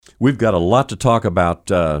We've got a lot to talk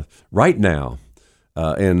about right now,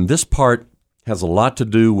 and this part has a lot to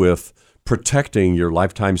do with protecting your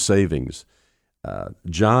lifetime savings.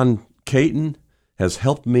 John Caton has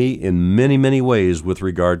helped me in many, many ways with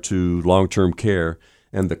regard to long-term care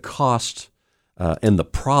and the cost and the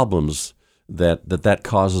problems that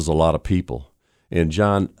causes a lot of people. And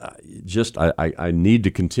John, I need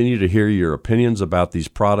to continue to hear your opinions about these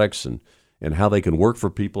products and how they can work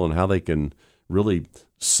for people and how they can really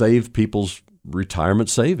save people's retirement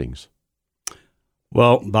savings.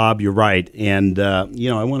 Well, Bob, you're right. And, I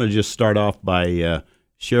want to just start off by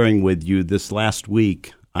sharing with you this last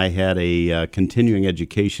week. I had a continuing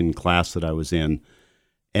education class that I was in,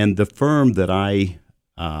 and the firm that I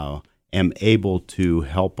am able to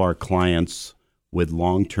help our clients with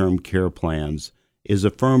long-term care plans is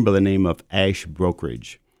a firm by the name of Ash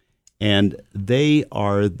Brokerage. And they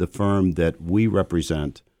are the firm that we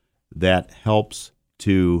represent that helps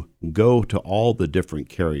to go to all the different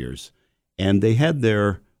carriers. And they had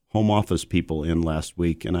their home office people in last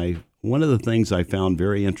week, and one of the things I found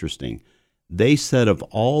very interesting, they said of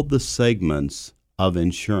all the segments of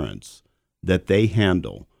insurance that they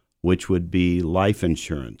handle, which would be life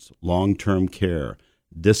insurance, long-term care,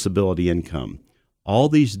 disability income, all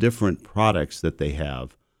these different products that they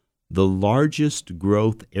have, the largest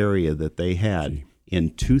growth area that they had in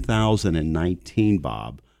 2019,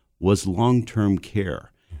 Bob, was long-term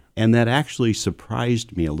care. And that actually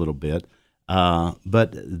surprised me a little bit,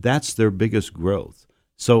 but that's their biggest growth.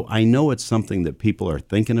 So I know it's something that people are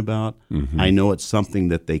thinking about. Mm-hmm. I know it's something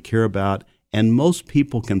that they care about. And most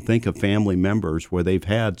people can think of family members where they've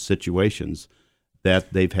had situations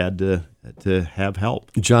that they've had to have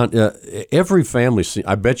help. John, every family,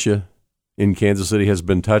 I bet you, in Kansas City has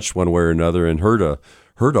been touched one way or another and heard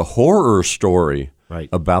a horror story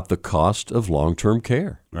about the cost of long-term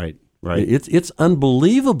care. Right. It's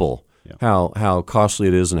unbelievable how costly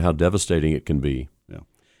it is and how devastating it can be.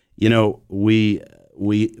 Yeah.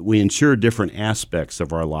 We insure different aspects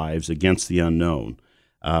of our lives against the unknown.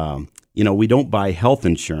 We don't buy health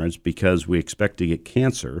insurance because we expect to get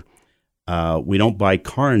cancer. We don't buy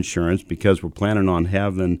car insurance because we're planning on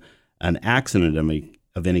having an accident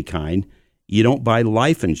of any kind. You don't buy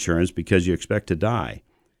life insurance because you expect to die.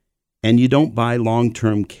 And you don't buy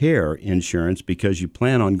long-term care insurance because you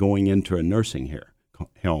plan on going into a nursing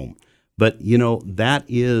home. But, that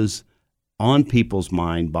is on people's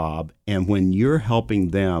mind, Bob, and when you're helping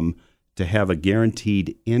them to have a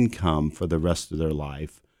guaranteed income for the rest of their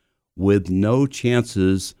life with no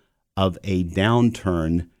chances of a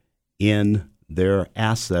downturn in their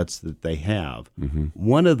assets that they have, mm-hmm.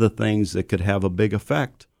 One of the things that could have a big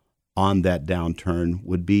effect on that downturn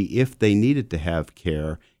would be if they needed to have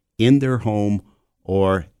care in their home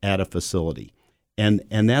or at a facility.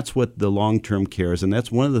 And that's what the long-term care is, and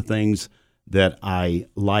that's one of the things that I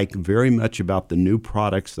like very much about the new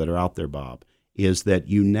products that are out there, Bob, is that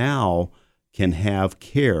you now can have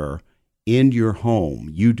care in your home.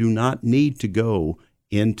 You do not need to go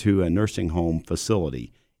into a nursing home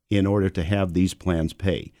facility in order to have these plans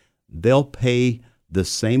pay. They'll pay the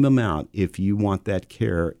same amount if you want that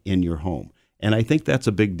care in your home. And I think that's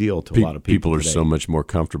a big deal to a lot of people. People are today. so much more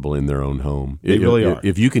comfortable in their own home. They really are.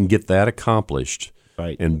 If you can get that accomplished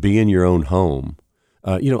and be in your own home,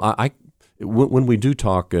 when we do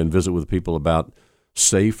talk and visit with people about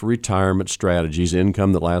safe retirement strategies,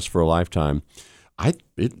 income that lasts for a lifetime,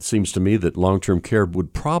 it seems to me that long-term care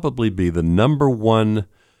would probably be the number one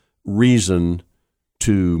reason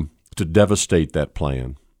to devastate that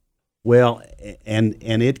plan. Well, and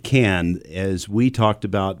it can, as we talked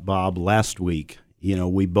about, Bob, last week,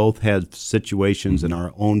 we both had situations in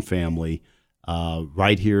our own family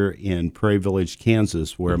right here in Prairie Village,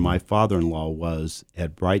 Kansas, where my father-in-law was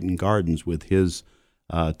at Brighton Gardens with his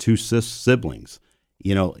two siblings.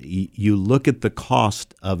 You look at the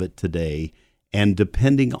cost of it today, and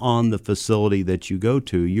depending on the facility that you go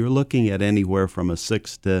to, you're looking at anywhere from a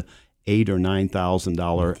 $6,000 to $8,000 or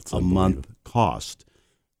 $9,000 a month cost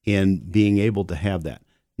in being able to have that.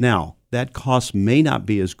 Now, that cost may not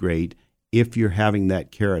be as great if you're having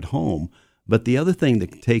that care at home, but the other thing to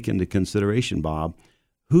take into consideration, Bob,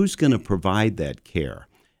 who's going to provide that care?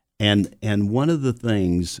 And one of the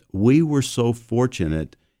things, we were so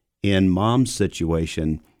fortunate in Mom's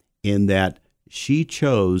situation in that she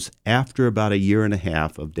chose, after about a year and a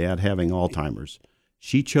half of Dad having Alzheimer's,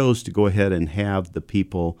 she chose to go ahead and have the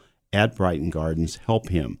people at Brighton Gardens help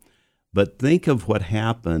him. But think of what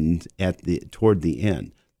happened toward the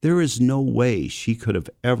end. There is no way she could have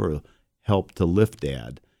ever helped to lift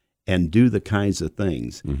Dad and do the kinds of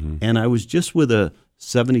things. Mm-hmm. And I was just with a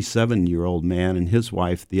 77-year-old man and his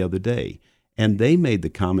wife the other day, And they made the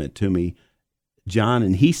comment to me, John,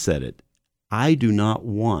 and he said it, I do not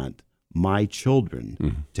want my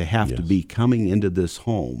children to have to be coming into this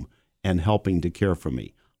home and helping to care for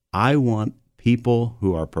me. I want people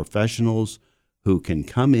who are professionals who can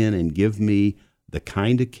come in and give me the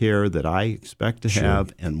kind of care that I expect to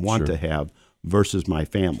have and want to have versus my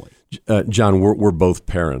family. John, we're both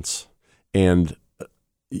parents. And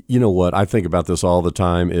you know what I think about this all the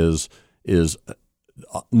time is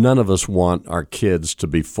none of us want our kids to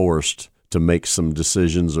be forced to make some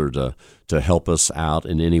decisions or to help us out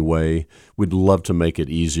in any way. We'd love to make it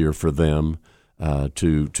easier for them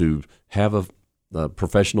to have a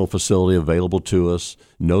professional facility available to us,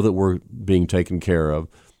 know that we're being taken care of.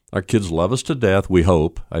 Our kids love us to death, we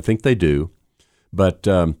hope. I think they do. But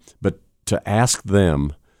to ask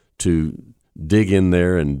them to dig in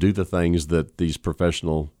there and do the things that these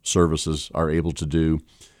professional services are able to do,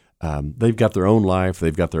 they've got their own life,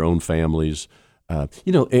 they've got their own families.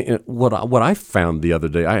 And what I found the other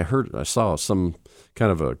day, I saw some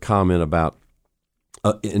kind of a comment about,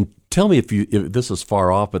 and tell me if this is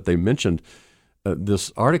far off, but they mentioned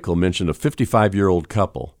this article mentioned a 55-year-old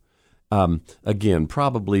couple. Again,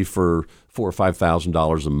 probably for $4,000 or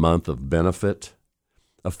 $5,000 a month of benefit.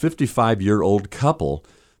 A 55-year-old couple,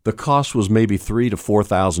 the cost was maybe $3,000 to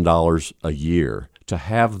 $4,000 a year to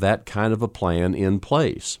have that kind of a plan in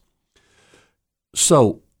place.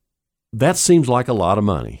 So that seems like a lot of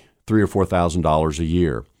money, $3,000 or $4,000 a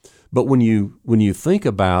year. But when you think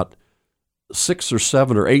about $6,000 or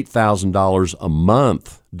 $7,000 or $8,000 a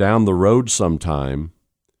month down the road sometime,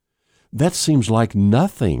 that seems like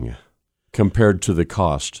nothing compared to the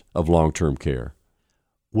cost of long-term care.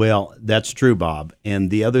 Well, that's true, Bob. And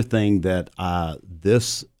the other thing that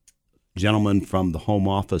this gentleman from the home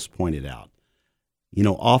office pointed out,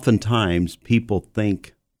 oftentimes people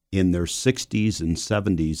think in their 60s and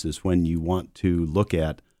 70s is when you want to look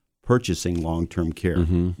at purchasing long-term care.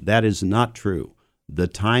 Mm-hmm. That is not true. The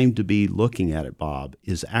time to be looking at it, Bob,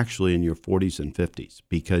 is actually in your 40s and 50s,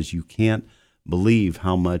 because you can't believe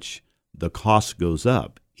how much the cost goes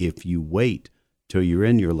up if you wait till you're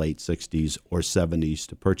in your late 60s or 70s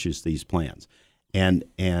to purchase these plans.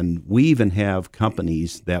 And we even have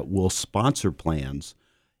companies that will sponsor plans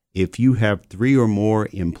if you have 3 or more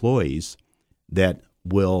employees that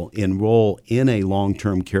will enroll in a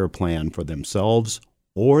long-term care plan for themselves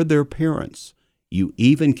or their parents. You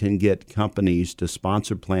even can get companies to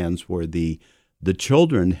sponsor plans where the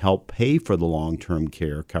children help pay for the long-term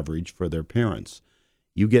care coverage for their parents.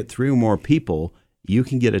 You get 3 or more people, you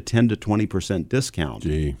can get a 10 to 20% discount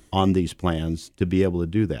on these plans to be able to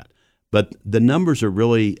do that. But the numbers are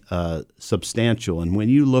really substantial. And when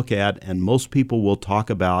you look at, and most people will talk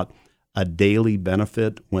about a daily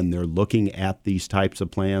benefit when they're looking at these types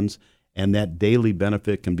of plans, and that daily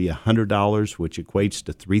benefit can be $100, which equates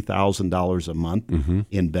to $3,000 a month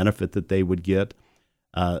in benefit that they would get.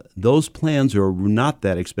 Those plans are not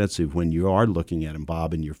that expensive when you are looking at them,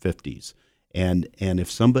 Bob, in your 50s. And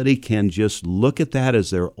if somebody can just look at that as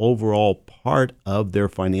their overall part of their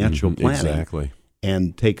financial planning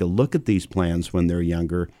and take a look at these plans when they're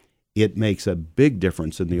younger, it makes a big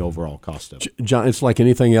difference in the overall cost of it. John, it's like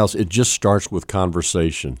anything else. It just starts with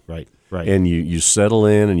conversation. Right. And you settle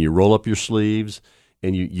in and you roll up your sleeves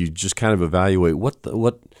and you just kind of evaluate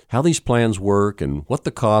how these plans work and what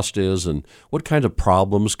the cost is and what kind of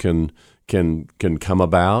problems can come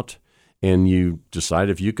about. And you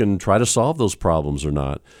decide if you can try to solve those problems or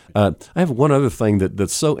not. I have one other thing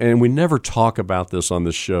that's so, and we never talk about this on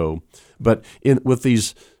this show, but with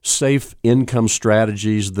these safe income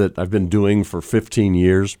strategies that I've been doing for 15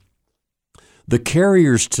 years, the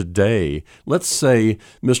carriers today, let's say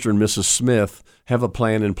Mr. and Mrs. Smith have a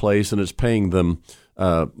plan in place and it's paying them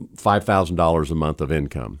 $5,000 a month of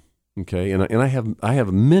income. Okay, and I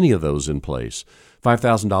have many of those in place.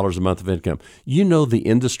 $5,000 a month of income. The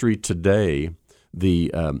industry today,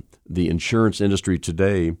 the insurance industry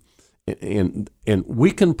today, and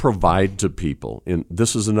we can provide to people, and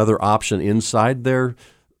this is another option inside their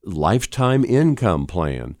lifetime income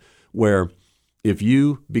plan, where if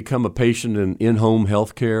you become a patient in in-home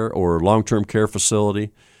health care or long-term care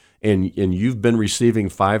facility, and you've been receiving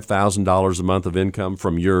 $5,000 a month of income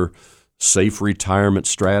from your safe retirement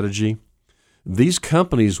strategy, these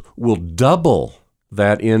companies will double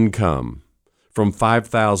that income from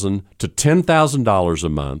 $5,000 to $10,000 a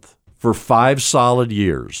month for 5 solid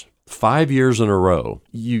years, 5 years in a row.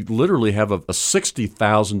 You literally have a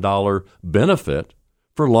 $60,000 benefit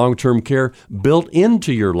for long-term care built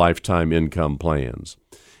into your lifetime income plans.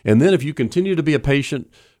 And then if you continue to be a patient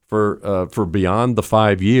for beyond the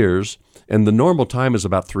 5 years, and the normal time is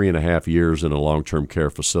about 3.5 years in a long-term care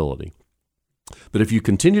facility. But if you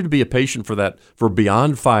continue to be a patient for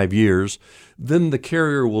beyond 5 years, then the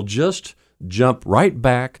carrier will just jump right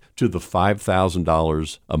back to the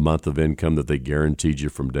 $5,000 a month of income that they guaranteed you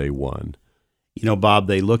from day one. You know, Bob,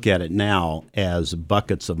 they look at it now as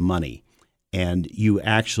buckets of money. And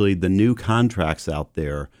the new contracts out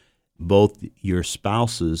there, both your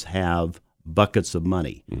spouses have buckets of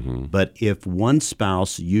money. Mm-hmm. But if one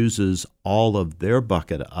spouse uses all of their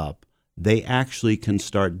bucket up, they actually can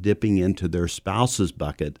start dipping into their spouse's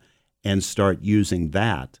bucket and start using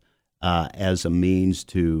that as a means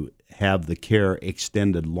to have the care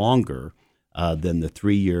extended longer than the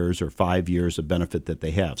 3 years or 5 years of benefit that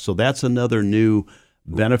they have. So that's another new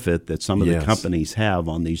benefit that some of the companies have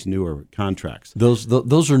on these newer contracts.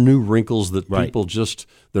 Those are new wrinkles that people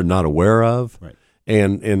they're not aware of. Right.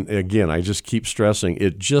 And again, I just keep stressing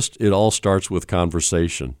it all starts with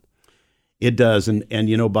conversation. It does, and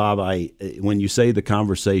you know, Bob, when you say the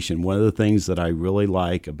conversation, one of the things that I really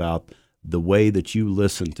like about the way that you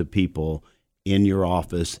listen to people in your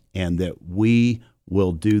office, and that we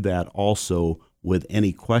will do that also with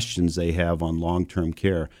any questions they have on long-term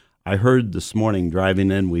care. I heard this morning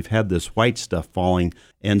driving in, we've had this white stuff falling,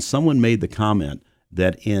 and someone made the comment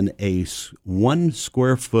that in a 1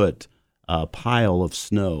 square foot pile of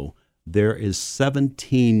snow, there is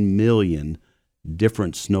 17 million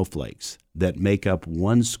different snowflakes that make up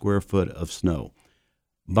 1 square foot of snow.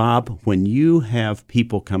 Bob, when you have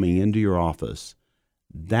people coming into your office,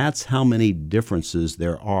 that's how many differences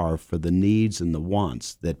there are for the needs and the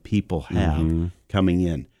wants that people have coming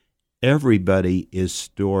in. Everybody's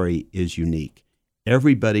story is unique.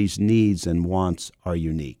 Everybody's needs and wants are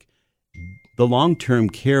unique. The long-term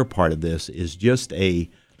care part of this is just a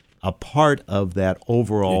part of that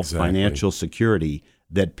overall financial security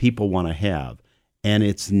that people want to have. And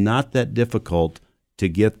it's not that difficult to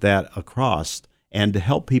get that across and to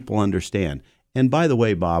help people understand. And by the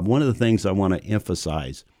way, Bob, one of the things I want to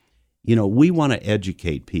emphasize, you know, we want to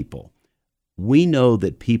educate people. We know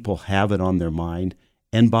that people have it on their mind.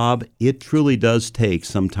 And Bob, it truly does take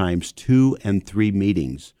sometimes 2 and 3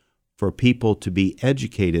 meetings for people to be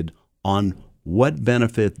educated on what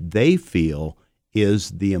benefit they feel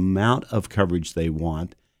is the amount of coverage they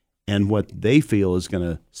want and what they feel is going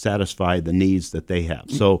to satisfy the needs that they have.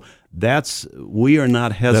 So we are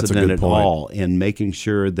not hesitant at all in making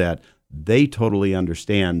sure that they totally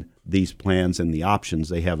understand these plans and the options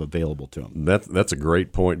they have available to them. That's a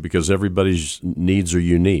great point, because everybody's needs are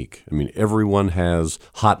unique. I mean, everyone has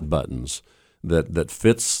hot buttons that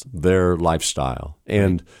fits their lifestyle.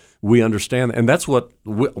 And we understand, and that's what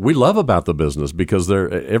we love about the business, because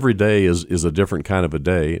every day is a different kind of a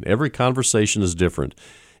day. Every conversation is different.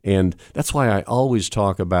 And that's why I always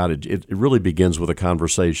talk about it. It really begins with a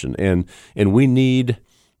conversation. And we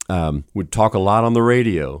talk a lot on the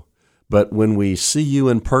radio, but when we see you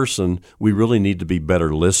in person, we really need to be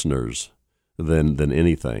better listeners than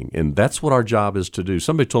anything. And that's what our job is to do.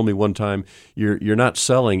 Somebody told me one time, you're not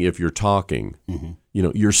selling if you're talking. Mm-hmm. You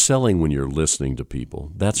know, you're selling when you're listening to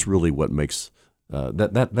people. That's really what makes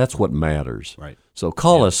that's what matters. Right. So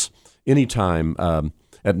call us anytime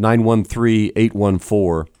at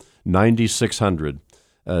 913-814-9600.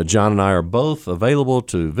 John and I are both available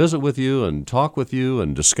to visit with you and talk with you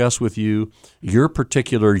and discuss with you your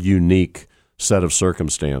particular unique set of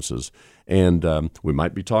circumstances. And we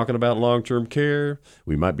might be talking about long-term care.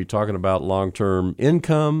 We might be talking about long-term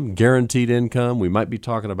income, guaranteed income. We might be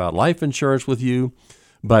talking about life insurance with you.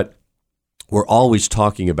 But we're always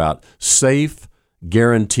talking about safe,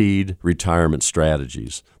 guaranteed retirement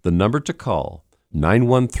strategies. The number to call,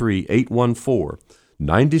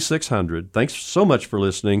 913-814-9600. Thanks so much for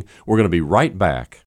listening. We're going to be right back.